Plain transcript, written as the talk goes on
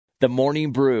The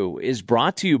Morning Brew is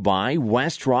brought to you by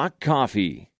West Rock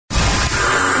Coffee.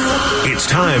 It's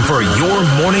time for your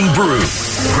Morning Brew.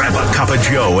 Grab a cup of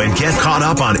Joe and get caught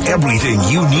up on everything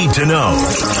you need to know.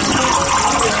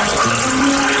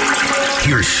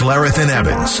 Here's Schlereth and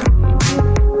Evans.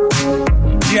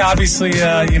 Yeah, obviously,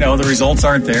 the results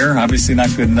aren't there. Obviously not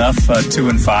good enough,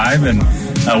 2-5, and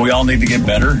we all need to get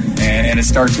better, and it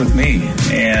starts with me.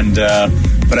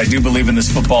 But I do believe in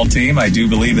this football team. I do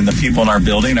believe in the people in our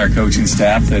building, our coaching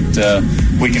staff, that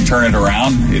we can turn it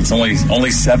around. It's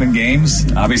only 7 games.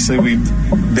 Obviously, we've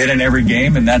been in every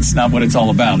game, and that's not what it's all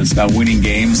about. It's about winning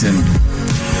games. And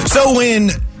so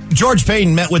when George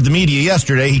Paton met with the media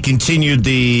yesterday, he continued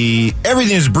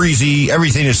everything is breezy,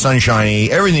 everything is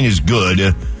sunshiny, everything is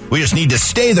good. We just need to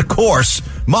stay the course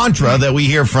mantra that we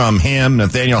hear from him,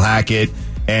 Nathaniel Hackett,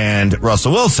 and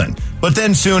Russell Wilson. But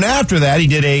then soon after that, he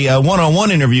did a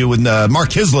one-on-one interview with Mark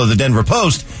Kisler of the Denver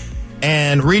Post.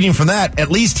 And reading from that,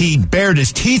 at least he bared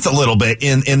his teeth a little bit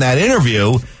in that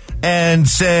interview and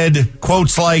said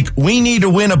quotes like, "We need to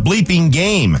win a bleeping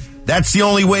game. That's the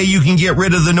only way you can get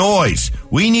rid of the noise.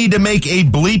 We need to make a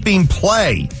bleeping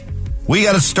play. We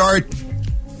got to start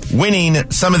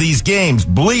winning some of these games.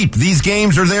 Bleep, these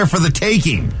games are there for the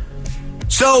taking."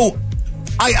 So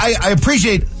I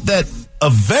appreciate that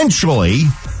eventually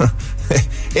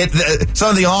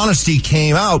some of the honesty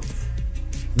came out.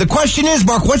 The question is,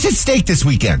 Mark, what's at stake this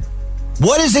weekend?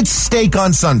 What is at stake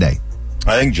on Sunday?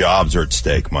 I think jobs are at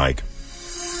stake, Mike.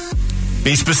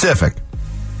 Be specific.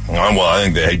 Well, I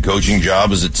think the head coaching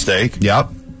job is at stake. Yep.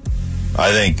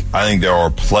 I think there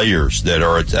are players that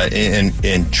are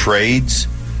in trades.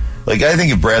 Like, I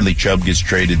think if Bradley Chubb gets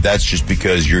traded, that's just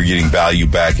because you're getting value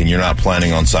back and you're not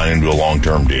planning on signing him to a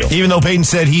long-term deal. Even though Peyton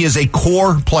said he is a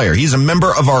core player. He's a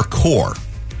member of our core.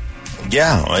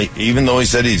 Yeah, even though he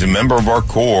said he's a member of our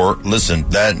core, listen,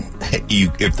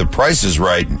 if the price is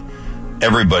right,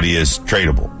 everybody is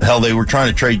tradable. Hell, they were trying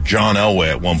to trade John Elway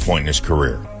at one point in his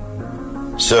career.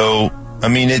 So, I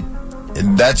mean,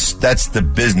 that's the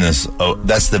business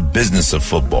of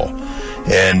football.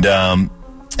 And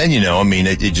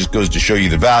it just goes to show you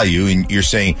the value. And you're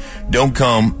saying, don't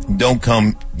call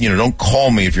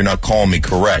me if you're not calling me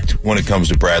correct when it comes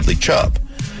to Bradley Chubb.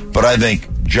 But I think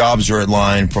jobs are at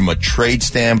line from a trade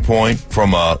standpoint,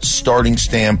 from a starting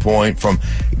standpoint,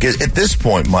 because at this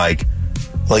point, Mike,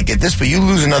 you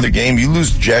lose another game, you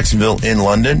lose Jacksonville in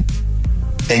London,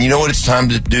 and you know what it's time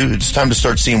to do? It's time to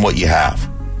start seeing what you have,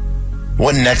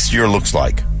 what next year looks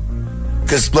like.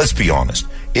 Because let's be honest,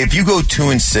 if you go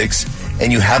 2-6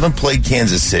 and you haven't played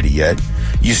Kansas City yet,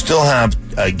 you still have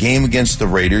a game against the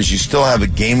Raiders, you still have a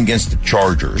game against the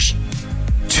Chargers,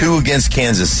 2 against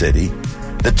Kansas City.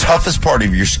 The toughest part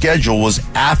of your schedule was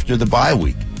after the bye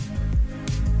week.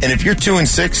 And if you're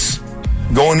 2-6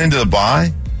 going into the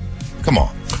bye, come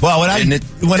on. Well, when I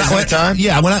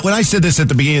said this at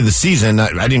the beginning of the season,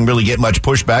 I didn't really get much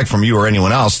pushback from you or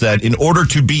anyone else that in order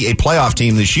to be a playoff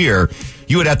team this year,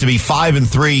 you would have to be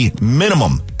 5-3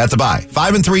 minimum at the bye.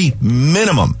 5-3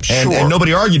 minimum. And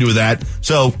nobody argued with that.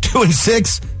 So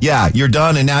 2-6, yeah, you're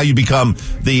done. And now you become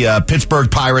the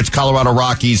Pittsburgh Pirates, Colorado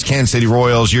Rockies, Kansas City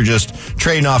Royals. You're just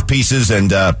trading off pieces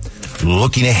and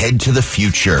looking ahead to the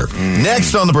future.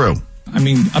 Next on the Brew. I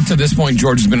mean, up to this point,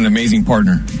 George has been an amazing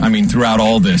partner. I mean, throughout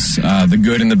all this, the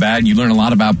good and the bad, you learn a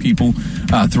lot about people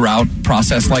throughout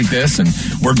process like this. And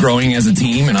we're growing as a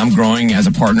team, and I'm growing as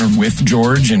a partner with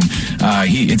George. And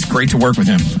it's great to work with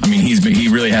him. I mean, he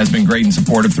really has been great and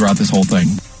supportive throughout this whole thing.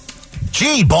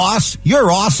 Gee, boss, you're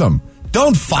awesome.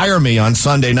 Don't fire me on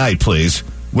Sunday night, please,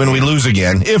 when we lose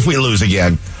again, if we lose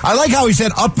again. I like how he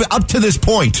said up to this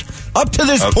point. Up to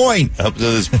this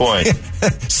point.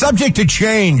 Subject to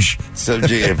change.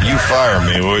 If you fire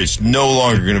me, well, it's no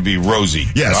longer going to be rosy.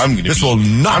 Yes. I'm going to be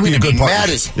a good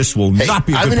partnership. This will not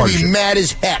be a good partnership. I'm going to be mad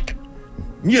as heck.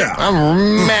 Yeah.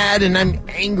 I'm mad and I'm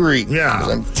angry. Yeah.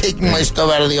 Because I'm taking my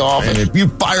stuff out of the office. And if you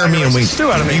fire me and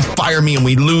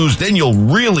we lose, then you'll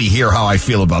really hear how I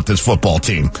feel about this football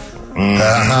team.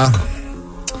 Uh-huh.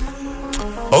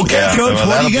 Okay, yeah, Coach,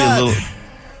 what do you got?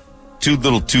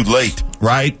 Too late.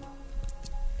 Right?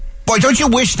 Boy, don't you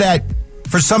wish that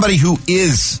for somebody who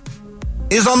is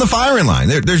on the firing line,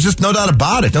 there's just no doubt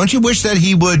about it. Don't you wish that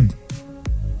he would,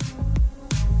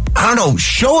 I don't know,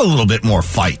 show a little bit more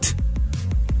fight?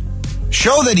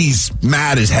 Show that he's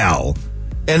mad as hell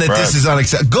and that this is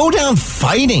unacceptable. Go down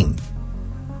fighting.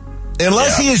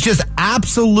 Unless he is just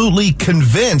absolutely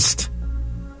convinced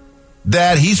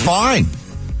that he's fine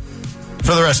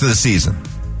for the rest of the season.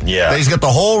 Yeah. That he's got the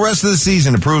whole rest of the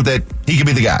season to prove that he could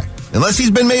be the guy. Unless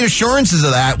he's been made assurances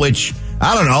of that, which,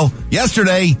 I don't know,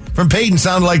 yesterday from Peyton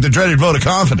sounded like the dreaded vote of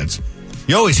confidence.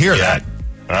 You always hear that.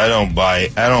 I don't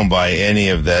buy any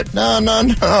of that.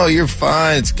 No, you're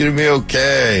fine. It's going to be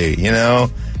okay. You know,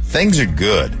 things are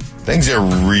good. Things are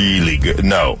really good.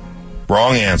 No.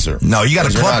 Wrong answer. No, you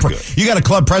got a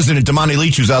club president, Damani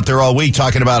Leach, who's out there all week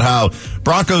talking about how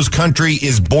Broncos country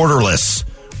is borderless.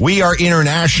 We are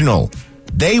international.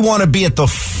 They want to be at the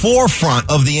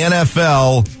forefront of the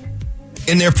NFL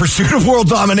in their pursuit of world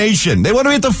domination. They want to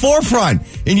be at the forefront.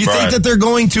 And you think that they're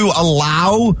going to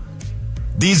allow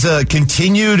these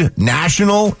continued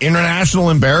international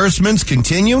embarrassments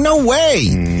continue? No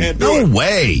way. No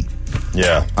way.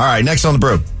 Yeah. All right, next on the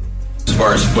brew. As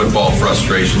far as football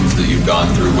frustrations that you've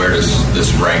gone through, where does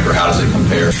this rank, or how does it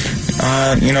compare?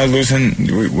 Losing,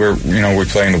 we're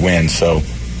playing to win, so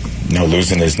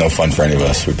losing is no fun for any of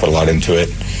us. We put a lot into it,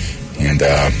 and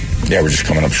we're just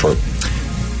coming up short.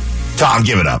 Tom,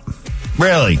 give it up.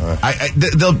 Really,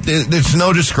 there's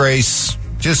no disgrace.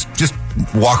 Just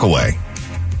walk away.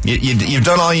 You've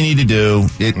done all you need to do.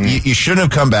 You shouldn't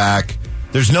have come back.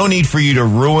 There's no need for you to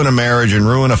ruin a marriage and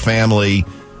ruin a family.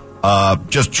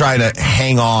 Just trying to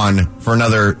hang on for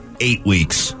another 8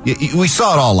 weeks. We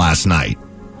saw it all last night.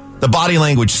 The body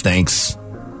language stinks.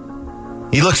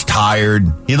 He looks tired.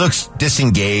 He looks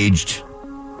disengaged.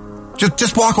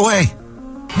 Just walk away.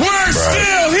 We're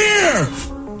still here.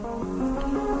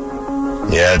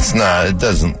 Yeah, it's not. It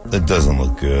doesn't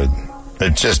look good.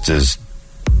 It just is.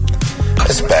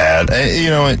 It's bad.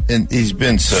 And it's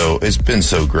been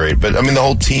so great. But I mean, the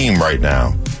whole team right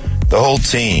now,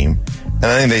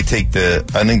 and I think they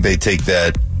take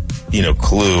that,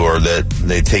 clue, or that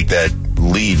they take that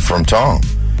lead from Tom.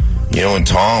 When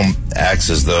Tom acts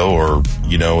as though, or,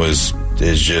 is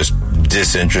just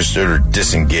disinterested or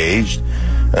disengaged,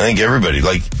 I think everybody,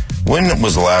 when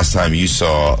was the last time you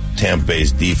saw Tampa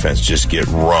Bay's defense just get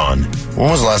run? When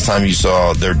was the last time you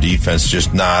saw their defense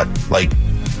just not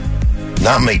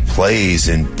make plays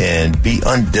and be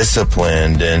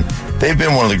undisciplined? And they've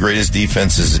been one of the greatest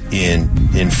defenses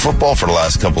in football for the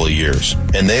last couple of years.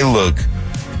 And they look,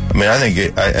 I think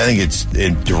it's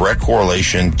in direct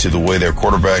correlation to the way their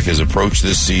quarterback has approached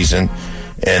this season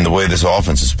and the way this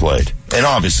offense is played. And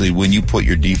obviously, when you put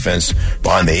your defense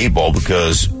behind the 8-ball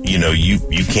because,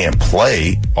 you can't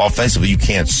play offensively, you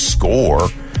can't score.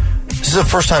 This is the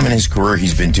first time in his career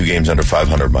he's been 2 games under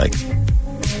 500, Mike.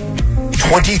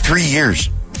 23 years.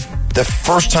 The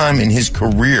first time in his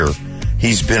career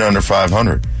he's been under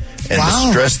 500. And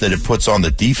the stress that it puts on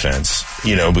the defense,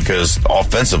 because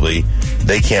offensively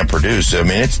they can't produce. I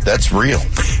mean, that's real.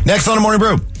 Next on the Morning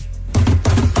Brew.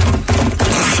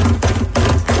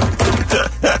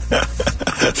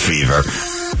 Fever.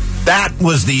 That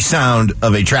was the sound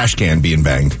of a trash can being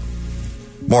banged.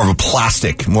 More of a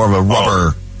plastic, more of a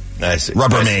rubber,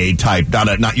 Rubbermaid type,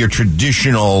 not your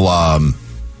traditional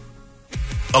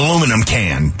aluminum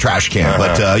can, trash can.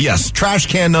 But yes, trash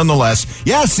can nonetheless.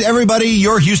 Yes, everybody,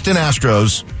 your Houston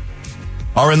Astros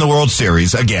are in the World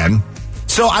Series again.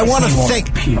 So I want to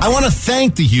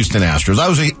thank the Houston Astros. I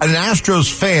was an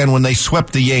Astros fan when they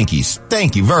swept the Yankees.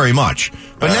 Thank you very much.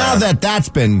 But now that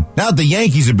the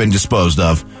Yankees have been disposed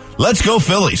of, let's go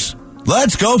Phillies.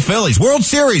 Let's go Phillies. World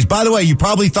Series. By the way, you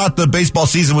probably thought the baseball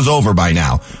season was over by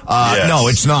now. Yes. No,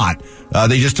 it's not.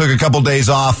 They just took a couple days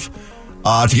off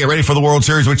to get ready for the World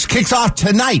Series, which kicks off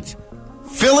tonight.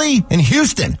 Philly and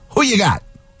Houston. Who you got?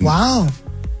 Wow.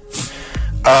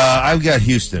 I've got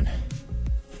Houston.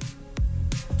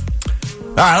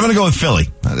 All right, I'm going to go with Philly.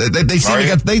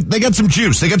 They got some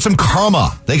juice. They got some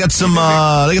karma. They got some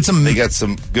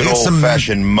good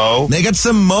old-fashioned mo. They got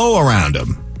some mo around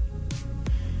them.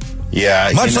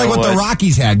 Yeah. Much like what the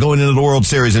Rockies had going into the World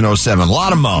Series in 2007. A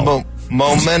lot of mo.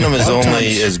 Momentum is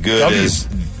only as good as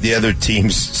the other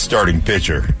team's starting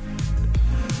pitcher.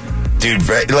 Dude,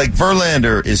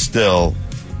 Verlander is still...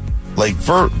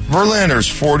 Verlander's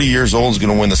 40 years old, is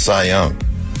going to win the Cy Young.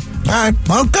 All right.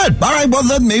 Well, good. All right. Well,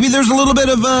 then maybe there's a little bit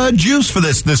of juice for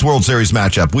this World Series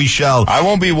matchup. We shall. I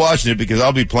won't be watching it because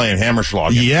I'll be playing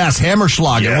Hammerschlagen. Yes,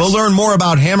 Hammerschlagen. Yes. We'll learn more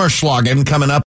about Hammerschlagen coming up.